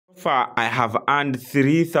Far I have earned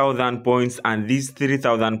 3,000 points, and these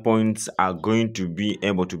 3,000 points are going to be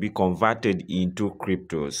able to be converted into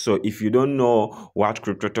crypto. So if you don't know what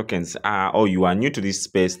crypto tokens are, or you are new to this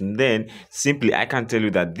space, then simply I can tell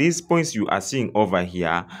you that these points you are seeing over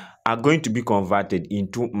here are going to be converted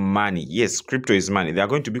into money. Yes, crypto is money. They are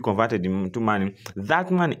going to be converted into money.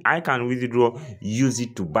 That money I can withdraw, use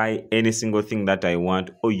it to buy any single thing that I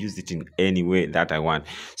want, or use it in any way that I want.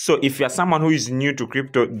 So if you're someone who is new to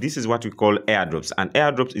crypto, this is what we call airdrops. And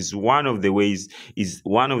airdrops is one of the ways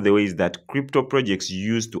that crypto projects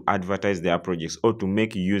use to advertise their projects, or to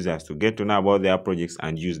make users to get to know about their projects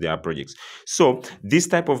and use their projects. So this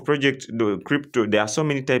type of project, the crypto, there are so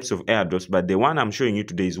many types of airdrops, but the one I'm showing you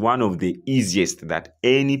today is one of the easiest that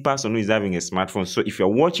any person who is having a smartphone. So if you're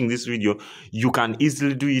watching this video, you can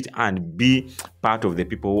easily do it and be part of the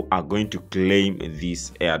people who are going to claim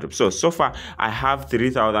this airdrop. So far I have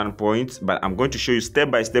 3,000 points, but I'm going to show you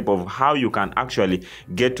step by step of how you can actually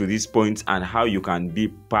get to these points and how you can be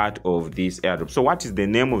part of this airdrop. So what is the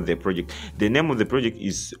name of the project? The name of the project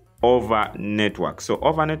is Over Network. So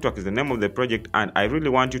Over Network is the name of the project, and I really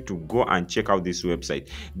want you to go and check out this website.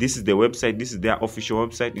 This is the website. This is their official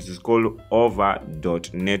website. This is called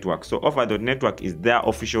over.network. So over.network is their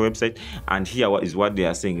official website, and here is what they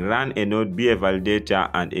are saying: run a node, be a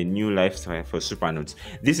validator, and a new lifestyle for supernodes.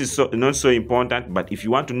 This is not so important, but if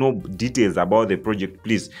you want to know details about the project,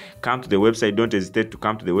 please come to the website. Don't hesitate to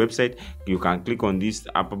come to the website. You can click on this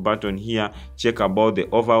upper button here, check about the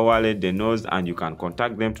Over wallet, the nodes, and you can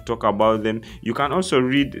contact them to talk about them. You can also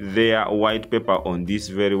read their white paper on this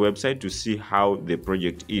very website to see how the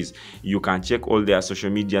project is. You can check all their social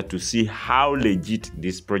media to see how legit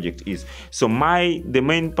this project is. So the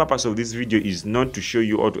main purpose of this video is not to show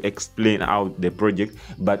you or to explain out the project,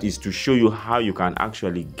 but is to show you how you can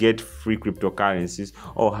actually get free cryptocurrencies,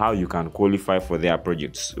 or how you can qualify for their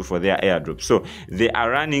projects, for their airdrop. So they are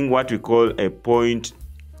running what we call a point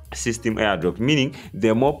system airdrop, meaning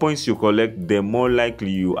the more points you collect, the more likely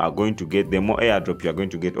you are going to get, the more airdrop you are going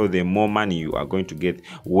to get, or the more money you are going to get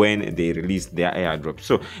when they release their airdrop.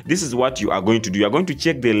 So this is what you are going to do. You are going to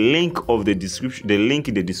check the link of the description, the link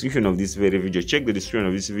in the description of this very video. Check the description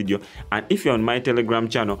of this video, and if you're on my Telegram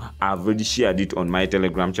channel, I've already shared it on my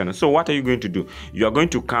Telegram channel. So what are you going to do? You are going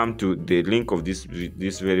to come to the link of this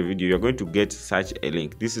very video. You're going to get such a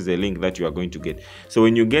link. This is a link that you are going to get. So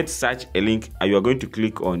when you get such a link, you are going to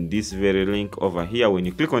click on this very link over here. When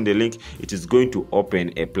you click on the link, it is going to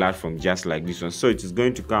open a platform just like this one. So it is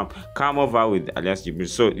going to come over with alias Jibril.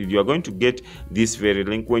 So you are going to get this very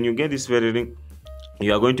link. When you get this very link,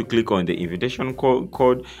 you are going to click on the invitation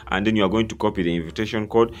code, and then you are going to copy the invitation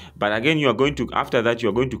code. But again, you are going to, after that, you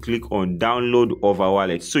are going to click on download Over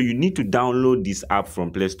Wallet. So you need to download this app from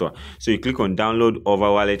Play Store. So you click on download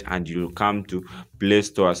Over Wallet, and you will come to Play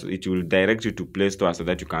Store. So it will direct you to Play Store so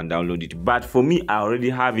that you can download it. But for me, I already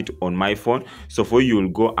have it on my phone. So for you, will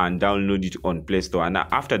go and download it on Play Store. And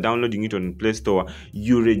after downloading it on Play Store,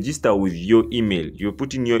 you register with your email. You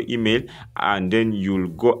put in your email, and then you'll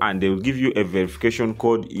go and they will give you a verification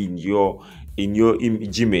code in your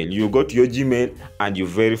Gmail. You go to your Gmail and you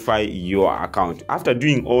verify your account. After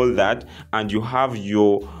doing all that, and you have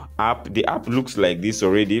your app, the app looks like this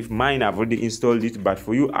already. Mine, I've already installed it, but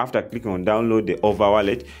for you, after clicking on download the Over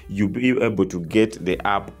Wallet, you'll be able to get the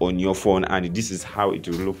app on your phone, and this is how it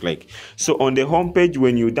will look like. So on the home page,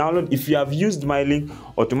 when you download, if you have used my link,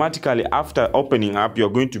 automatically after opening up,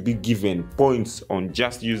 you're going to be given points on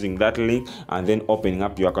just using that link, and then opening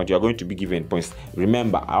up your account, you're going to be given points.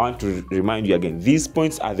 Remember, I want to remind you again, these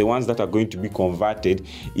points are the ones that are going to be converted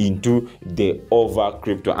into the Over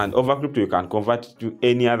Crypto, and Over Crypto you can convert it to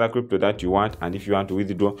any other crypto that you want, and if you want to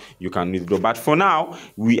withdraw, you can withdraw. But for now,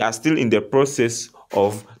 we are still in the process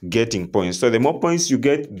of getting points. So the more points you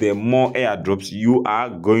get, the more airdrops you are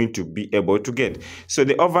going to be able to get. So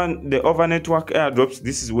the over network airdrops,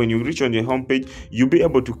 this is when you reach on the homepage, you'll be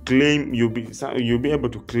able to claim you'll be able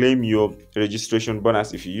to claim your registration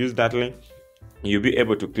bonus. If you use that link, you'll be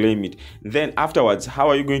able to claim it. Then afterwards, how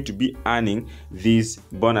are you going to be earning these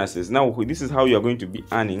bonuses? Now, this is how you're going to be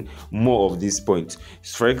earning more of these points.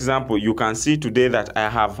 For example, you can see today that I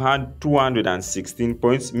have had 216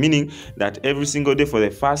 points, meaning that every single day for the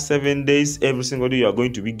first 7 days, every single day you are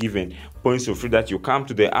going to be given points for free that you come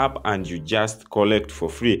to the app and you just collect for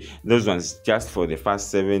free. Those ones just for the first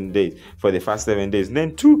 7 days.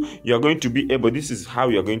 Then two, you're going to be able, this is how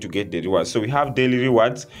you're going to get the rewards. So we have daily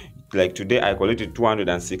rewards. like today I collected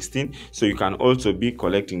 216, so you can also be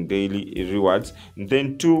collecting daily rewards.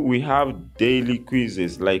 Then 2, we have daily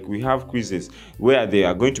quizzes. Like we have quizzes where they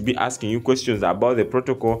are going to be asking you questions about the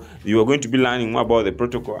protocol. You are going to be learning more about the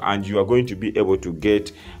protocol, and you are going to be able to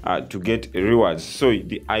get rewards. So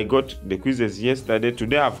I got the quizzes yesterday.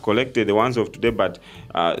 Today I've collected the ones of today, but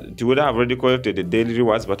today I've already collected the daily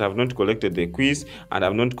rewards, but I've not collected the quiz and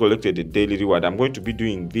I've not collected the daily reward. I'm going to be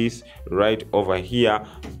doing this right over here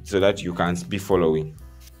so that you can be following.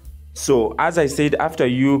 So as I said, after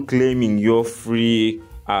you claiming your free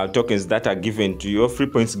tokens that are given to you, free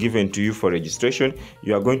points given to you for registration,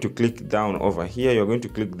 you are going to click down over here. You're going to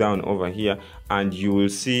click down over here, and you will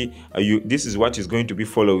see this is what is going to be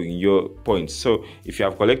following your points. So if you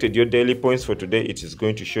have collected your daily points for today, it is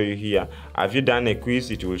going to show you here. Have you done a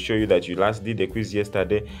quiz? It will show you that you last did a quiz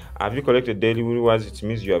yesterday. Have you collected daily rewards? It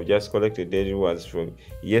means you have just collected daily rewards from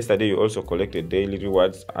yesterday. You also collected daily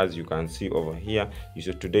rewards, as you can see over here.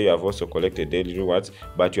 So today you have also collected daily rewards,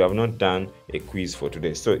 but you have not done a quiz for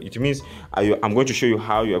today. So it means I'm going to show you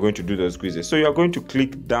how you are going to do those quizzes. So you are going to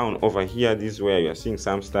click down over here. This is where you are seeing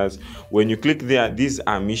some stars. When you click there, these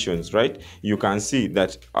are missions, right? You can see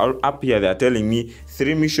that up here they are telling me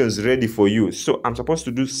 3 missions ready for you. So I'm supposed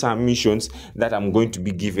to do some missions that I'm going to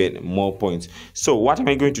be given more points. So what am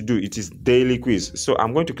I going to do? It is daily quiz. So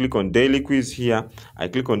I'm going to click on daily quiz here. I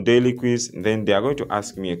click on daily quiz, then they are going to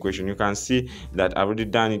ask me a question. You can see that I've already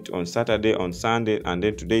done it on Saturday, on Sunday, and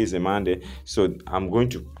then today is a Monday. So I'm going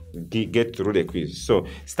to get through the quiz. So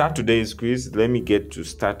start today's quiz. Let me get to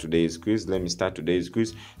start today's quiz. Let me start today's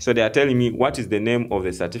quiz. So they are telling me what is the name of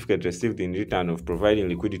the certificate received in return of providing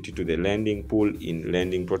liquidity to the lending pool in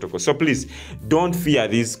lending protocol. So please don't fear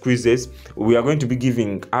these quizzes. We are going to be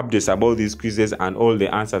giving updates about these quizzes and all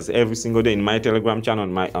the answers every single day in my Telegram channel,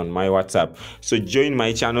 on my WhatsApp. So join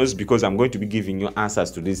my channels, because I'm going to be giving you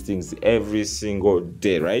answers to these things every single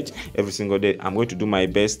day, right? Every single day. I'm going to do my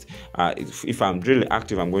best. If I'm really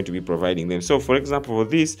active, I'm going to be providing them. So for example, for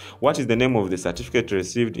this, what is the name of the certificate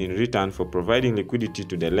received in return for providing liquidity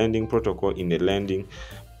to the lending protocol in the lending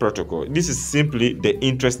protocol? This is simply the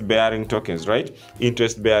interest bearing tokens, right?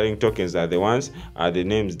 Interest bearing tokens are the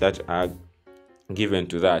names that are given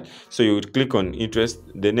to that. So you would click on interest,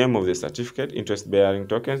 the name of the certificate, interest bearing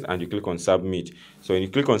tokens, and you click on submit. So when you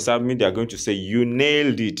click on submit, they are going to say you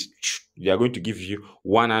nailed it. They are going to give you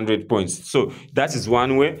 100 points. So that is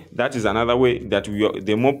one way. That is another way that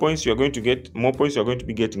the more points you are going to get, more points you are going to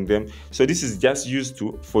be getting them. So this is just used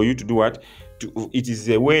for you to do what? It is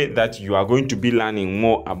a way that you are going to be learning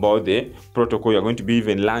more about the protocol. You are going to be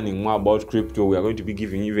even learning more about crypto. We are going to be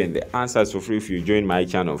giving even the answers for free if you join my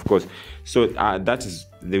channel, of course. So that is,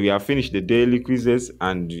 we have finished the daily quizzes,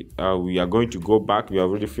 and we are going to go back. We have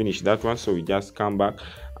already finished that one, so we just come back.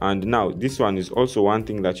 And now this one is also one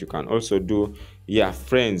thing that you can also do. Yeah,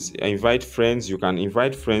 friends, invite friends. You can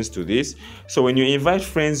invite friends to this. So when you invite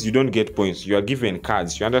friends, you don't get points, you are given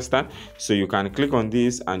cards. You understand? So you can click on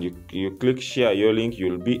this and you click share your link.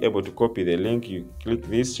 You'll be able to copy the link. You click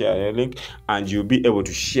this, share your link, and you'll be able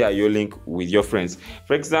to share your link with your friends.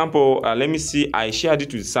 For example, let me see, I shared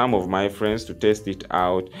it with some of my friends to test it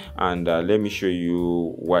out, and let me show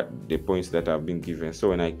you what the points that have been given. So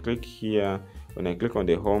when I click here, when I click on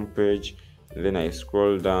the home page, then I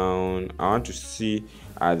scroll down, I want to see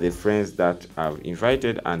the friends that I've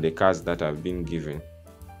invited and the cards that have been given.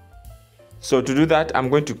 So to do that, I'm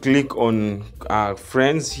going to click on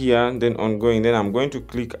friends here, then ongoing, then I'm going to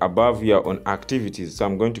click above here on activities. So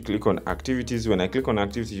I'm going to click on activities. When I click on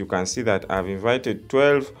activities, you can see that I've invited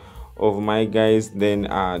 12 of my guys, then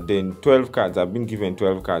 12 cards. I've been given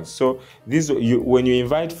 12 cards. So when you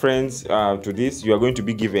invite friends to this, you are going to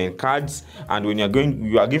be given cards, and when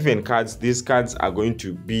you are given cards, these cards are going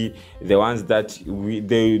to be the ones that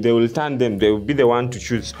they will turn them. They will be the one to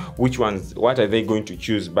choose which ones, what are they going to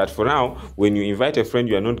choose. But for now, when you invite a friend,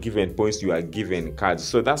 you are not given points, you are given cards.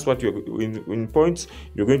 So that's what you're in points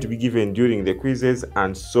you're going to be given during the quizzes,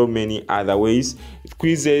 and so many other ways,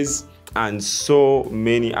 quizzes and so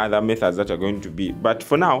many other methods that are going to be. But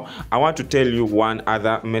for now, I want to tell you one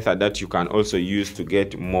other method that you can also use to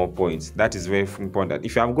get more points. That is very important.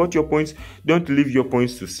 If you have got your points, don't leave your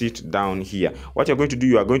points to sit down here. What you're going to do,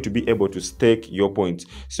 you are going to be able to stake your points.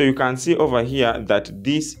 So you can see over here that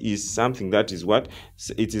this is something that is what?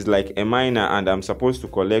 It is like a miner, and I'm supposed to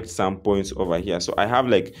collect some points over here. So I have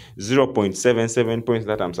like 0.77 points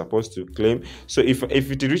that I'm supposed to claim. So if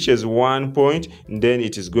it reaches 1 point, then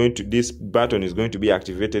it is going to, this button is going to be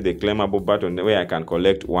activated, the claimable button, where I can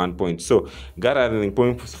collect 1 point. So gathering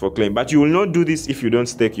points for claim, but you will not do this if you don't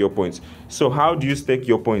stake your points. So how do you stake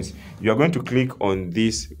your points? You are going to click on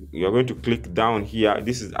this, you are going to click down here.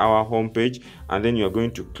 This is our home page, and then you are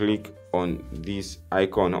going to click on this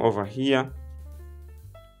icon over here.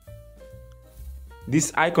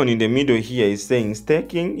 This icon in the middle here is saying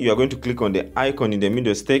staking. You are going to click on the icon in the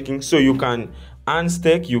middle, staking, so you can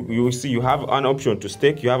unstake. You see you have an option to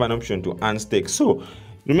stake, you have an option to unstake. So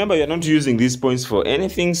remember, you're not using these points for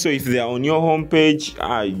anything. So if they are on your home page,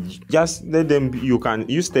 just let them,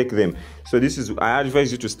 you stake them. So this is, I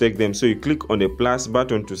advise you to stake them. So you click on the plus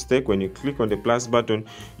button to stake. When you click on the plus button,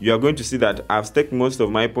 you are going to see that I've staked most of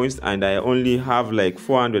my points, and I only have like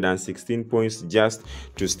 416 points just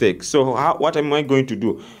to stake. So what am I going to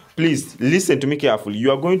do? Please listen to me carefully.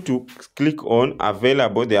 You are going to click on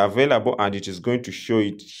available, the available, and it is going to show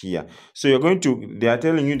it here. So you're going to, they are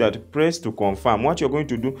telling you that press to confirm. What you're going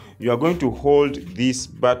to do, you are going to hold this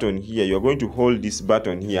button here. You're going to hold this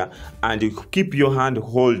button here, and you keep your hand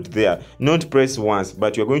hold there. Not press once,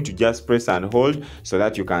 but you're going to just press and hold so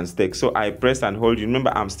that you can stake. So I press and hold.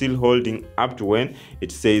 Remember, I'm still holding up to when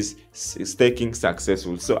it says staking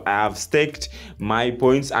successful. So I have staked my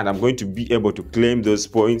points, and I'm going to be able to claim those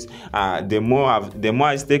points. The more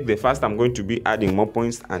I stake, the faster I'm going to be adding more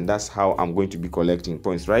points, and that's how I'm going to be collecting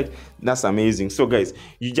points, right? That's amazing. So guys,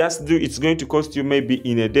 you just do, it's going to cost you maybe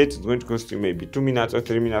in a day, it's going to cost you maybe 2 minutes or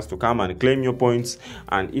 3 minutes to come and claim your points.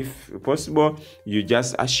 And if possible, you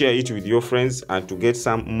just share it with your friends and to get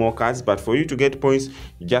some more cards. But for you to get points,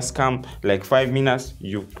 you just come like 5 minutes,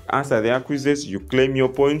 you answer the quizzes, you claim your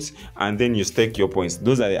points, and then you stake your points.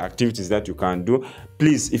 Those are the activities that you can do.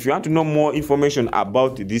 Please, if you want to know more information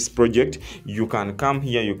about this project, you can come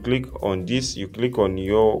here, you click on this, you click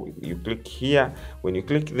here. When you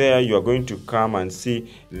click there, you are going to come and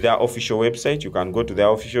see their official website. You can go to their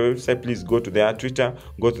official website. Please go to their Twitter,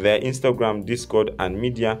 go to their Instagram, Discord, and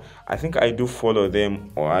media. I think I do follow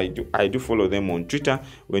them, or I do follow them on Twitter.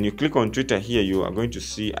 When you click on Twitter here, you are going to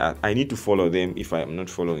see I need to follow them if I am not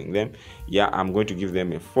following them. Yeah, I'm going to give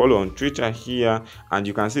them a follow on Twitter here, and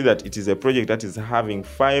you can see that it is a project that is having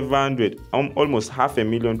 500, almost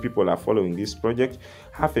 500,000 people are following this project.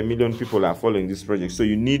 500,000 people are following this project. So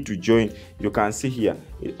you need to join. You can see here,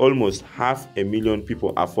 almost 500,000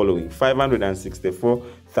 people are following,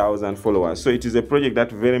 564,000 followers. So it is a project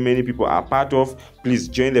that very many people are part of. Please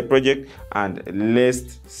join the project, and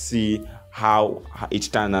let's see how it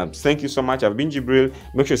turns out. Thank you so much. I've been Jibril.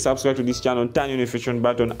 Make sure you subscribe to this channel, turn your notification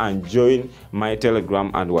button, and join my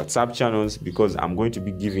Telegram and WhatsApp channels, because I'm going to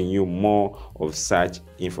be giving you more of such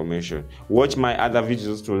information. Watch my other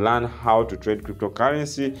videos to learn how to trade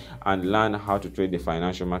cryptocurrency and learn how to trade the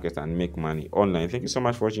financial market and make money online. Thank you so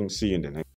much for watching. See you in the next